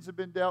sins have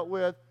been dealt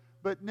with.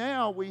 But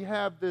now we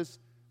have this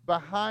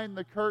behind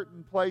the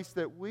curtain place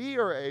that we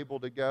are able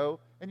to go.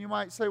 And you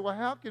might say, well,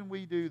 how can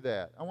we do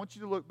that? I want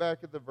you to look back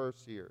at the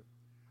verse here,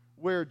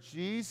 where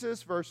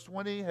Jesus, verse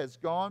 20, has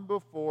gone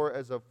before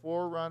as a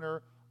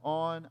forerunner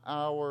on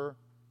our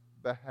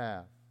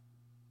behalf.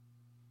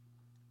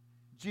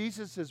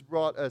 Jesus has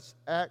brought us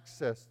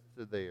access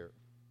to there.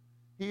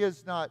 He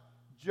has not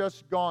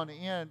just gone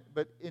in,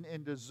 but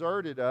and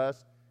deserted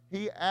us.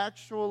 He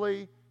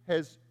actually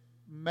has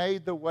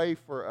made the way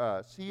for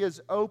us. He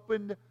has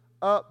opened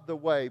up the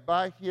way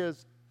by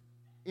His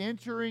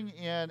entering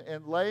in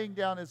and laying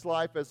down His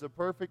life as a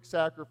perfect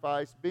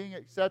sacrifice, being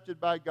accepted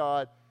by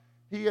God.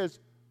 He has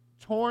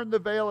torn the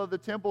veil of the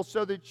temple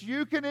so that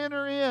you can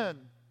enter in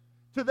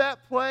to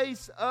that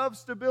place of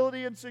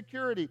stability and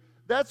security.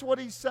 That's what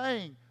He's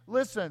saying.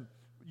 Listen,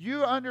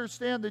 you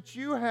understand that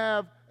you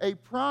have a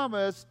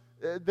promise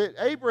that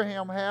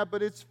Abraham had,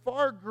 but it's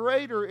far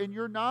greater in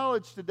your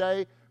knowledge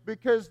today,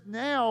 because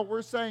now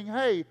we're saying,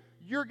 hey,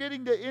 you're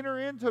getting to enter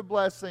into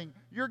blessing.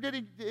 You're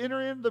getting to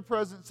enter into the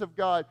presence of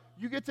God.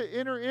 You get to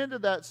enter into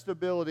that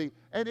stability,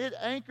 and it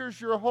anchors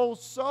your whole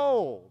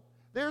soul.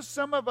 There's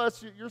some of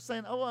us, you're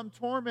saying, oh, I'm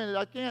tormented.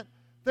 I can't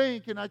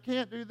think, and I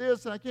can't do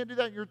this, and I can't do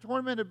that. And you're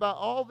tormented by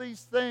all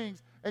these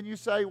things, and you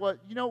say, well,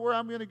 you know where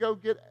I'm going to go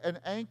get an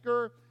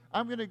anchor?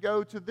 I'm going to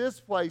go to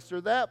this place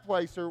or that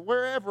place or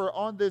wherever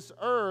on this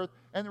earth.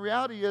 And the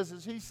reality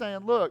is He's saying,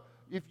 look,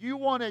 if you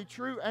want a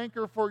true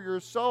anchor for your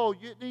soul,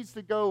 it needs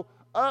to go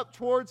up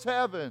towards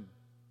heaven,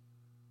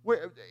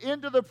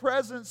 into the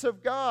presence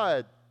of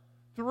God,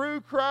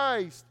 through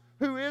Christ,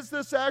 who is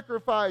the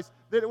sacrifice,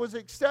 that it was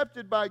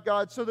accepted by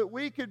God so that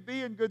we could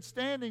be in good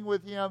standing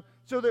with Him,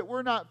 so that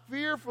we're not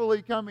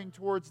fearfully coming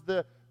towards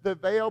the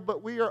veil,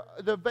 but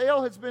the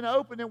veil has been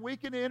opened and we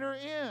can enter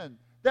in.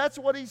 That's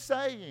what He's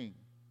saying.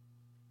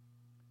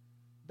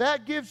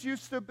 That gives you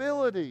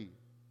stability.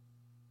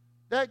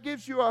 That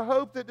gives you a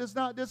hope that does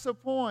not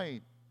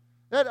disappoint.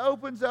 That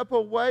opens up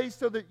a way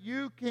so that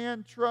you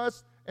can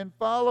trust and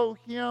follow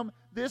Him.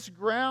 This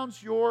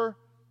grounds your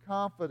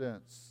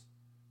confidence.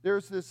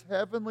 There's this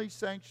heavenly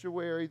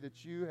sanctuary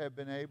that you have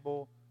been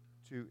able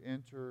to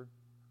enter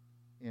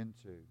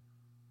into.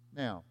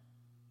 Now,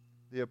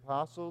 the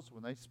apostles,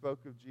 when they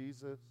spoke of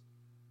Jesus,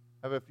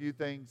 have a few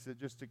things that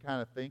just to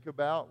kind of think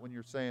about when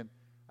you're saying,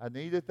 I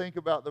need to think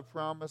about the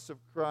promise of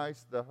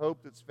Christ, the hope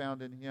that's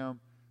found in Him,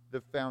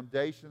 the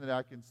foundation that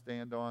I can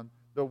stand on,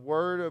 the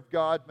Word of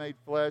God made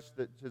flesh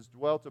that has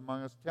dwelt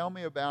among us. Tell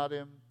me about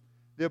Him.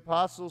 The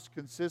apostles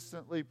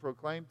consistently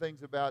proclaimed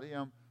things about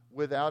Him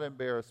without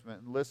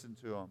embarrassment, and listen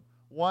to them.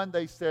 1,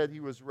 they said He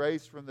was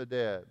raised from the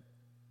dead.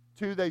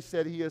 2, they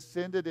said He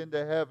ascended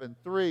into heaven.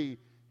 3,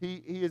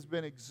 He has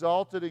been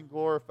exalted and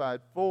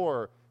glorified.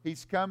 4,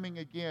 He's coming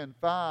again.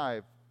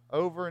 5,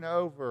 over and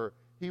over,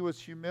 He was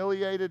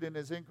humiliated in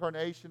His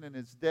incarnation and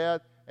His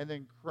death, and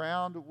then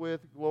crowned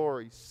with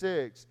glory.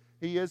 6,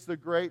 He is the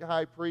great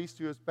high priest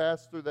who has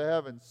passed through the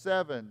heavens.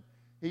 7,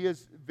 He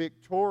is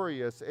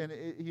victorious, and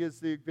He is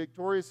the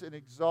victorious and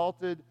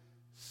exalted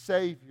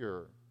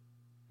Savior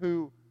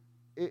who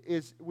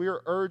we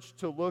are urged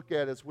to look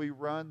at as we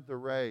run the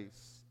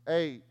race.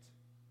 8,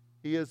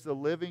 He is the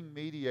living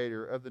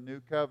mediator of the new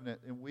covenant,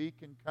 and we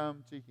can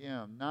come to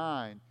Him.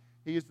 9,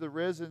 He is the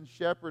risen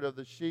shepherd of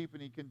the sheep,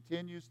 and He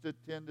continues to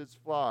tend His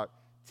flock.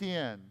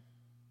 10,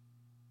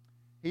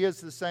 He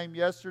is the same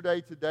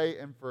yesterday, today,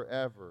 and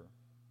forever.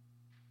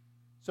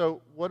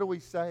 So what are we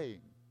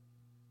saying?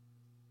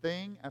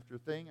 Thing after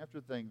thing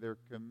after thing, they're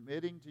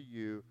committing to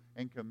you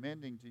and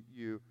commending to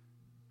you.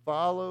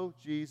 Follow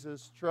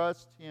Jesus,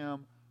 trust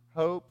Him,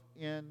 hope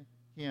in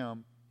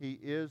Him. He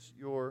is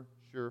your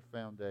sure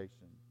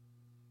foundation.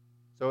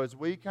 So as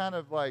we kind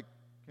of like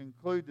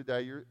conclude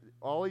today,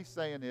 all he's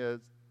saying is,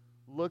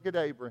 look at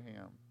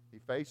Abraham. He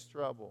faced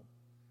trouble,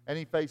 and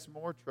he faced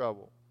more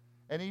trouble,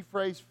 and he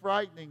faced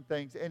frightening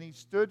things, and he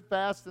stood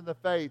fast in the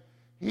faith.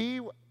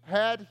 He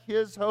had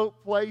his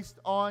hope placed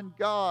on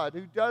God,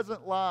 who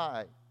doesn't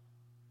lie.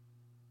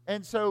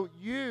 And so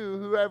you,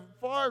 who have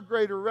far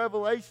greater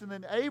revelation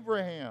than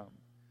Abraham,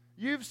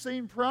 you've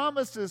seen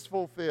promises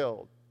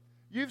fulfilled.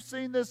 You've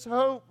seen this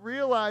hope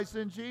realized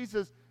in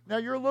Jesus. Now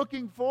you're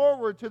looking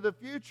forward to the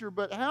future,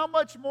 but how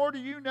much more do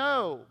you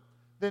know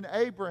than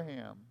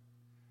Abraham?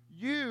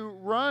 You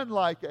run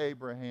like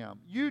Abraham.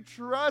 You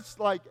trust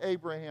like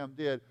Abraham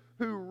did,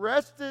 who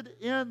rested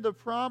in the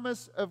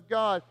promise of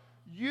God.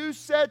 You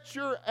set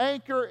your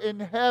anchor in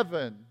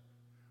heaven,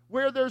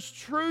 where there's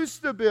true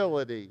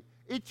stability,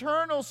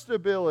 eternal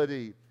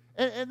stability,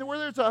 and where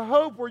there's a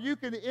hope where you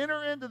can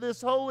enter into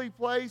this holy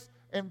place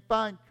and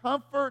find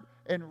comfort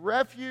and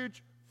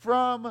refuge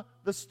from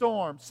the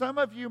storm. Some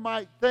of you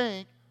might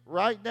think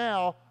right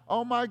now,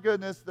 oh my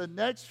goodness, the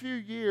next few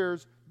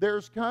years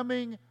there's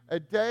coming a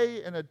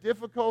day and a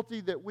difficulty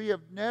that we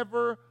have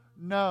never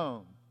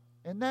known.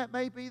 And that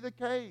may be the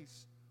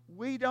case.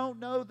 We don't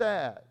know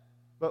that.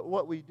 But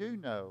what we do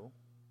know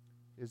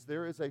is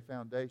there is a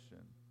foundation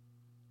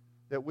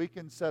that we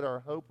can set our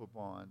hope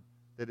upon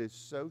that is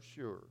so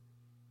sure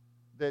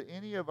that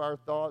any of our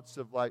thoughts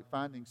of like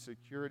finding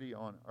security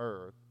on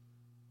earth,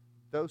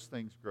 those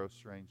things grow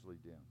strangely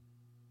dim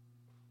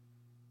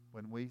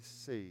when we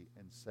see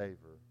and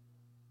savor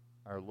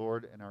our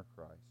Lord and our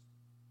Christ.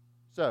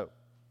 So,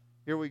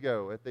 here we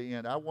go. At the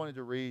end, I wanted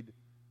to read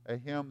a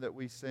hymn that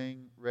we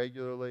sing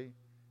regularly,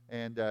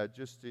 and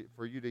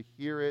for you to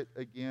hear it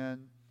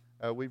again.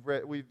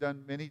 We've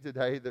done many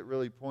today that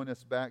really point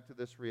us back to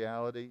this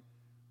reality,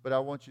 but I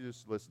want you to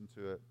just listen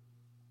to it.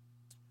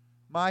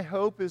 My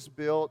hope is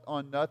built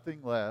on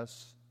nothing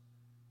less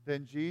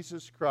than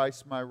Jesus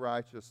Christ, my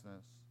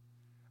righteousness.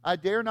 I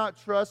dare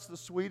not trust the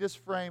sweetest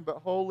frame, but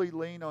wholly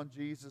lean on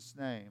Jesus'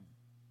 name.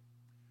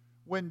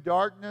 When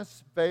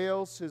darkness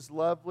veils his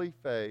lovely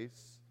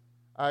face,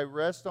 I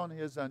rest on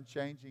his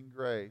unchanging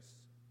grace.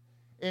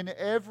 In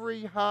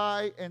every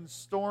high and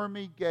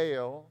stormy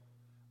gale,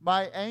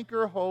 my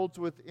anchor holds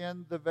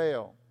within the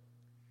veil.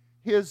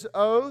 His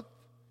oath,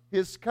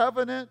 his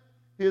covenant,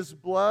 his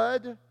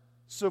blood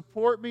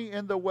support me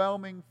in the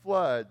whelming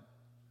flood.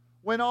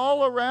 When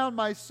all around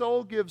my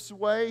soul gives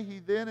way, he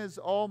then is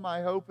all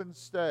my hope and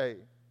stay.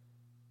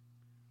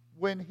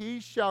 When he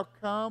shall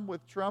come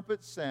with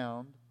trumpet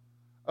sound,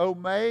 oh,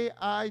 may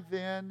I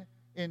then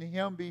in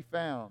him be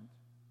found.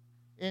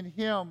 In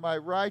him my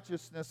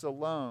righteousness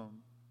alone,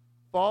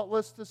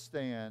 faultless to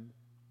stand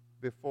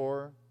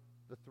before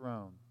the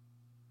throne.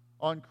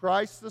 On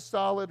Christ the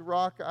solid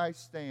rock I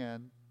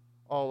stand,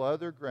 all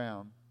other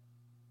ground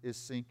is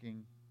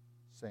sinking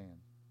sand.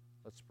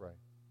 Let's pray.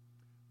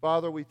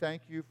 Father, we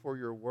thank you for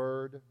your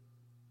word.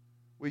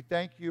 We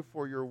thank you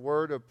for your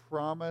word of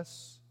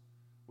promise.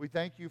 We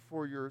thank you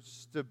for your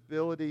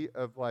stability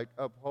of like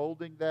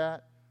upholding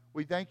that.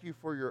 We thank you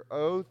for your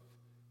oath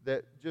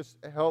that just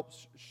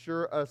helps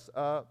sure us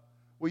up.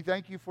 We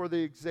thank you for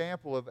the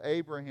example of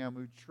Abraham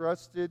who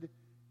trusted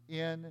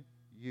in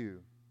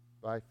you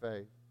by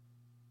faith.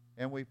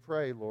 And we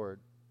pray,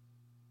 Lord,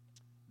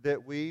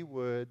 that we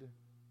would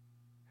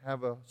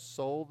have a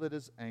soul that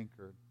is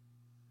anchored.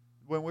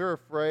 When we're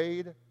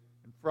afraid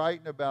and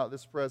frightened about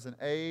this present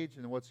age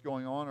and what's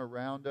going on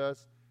around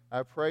us,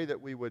 I pray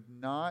that we would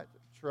not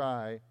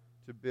try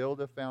to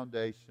build a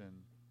foundation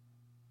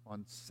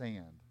on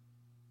sand,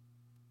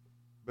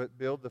 but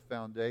build the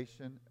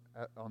foundation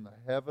on the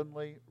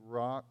heavenly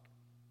rock,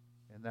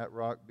 and that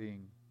rock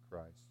being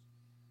Christ.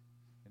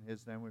 In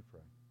his name we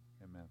pray.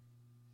 Amen.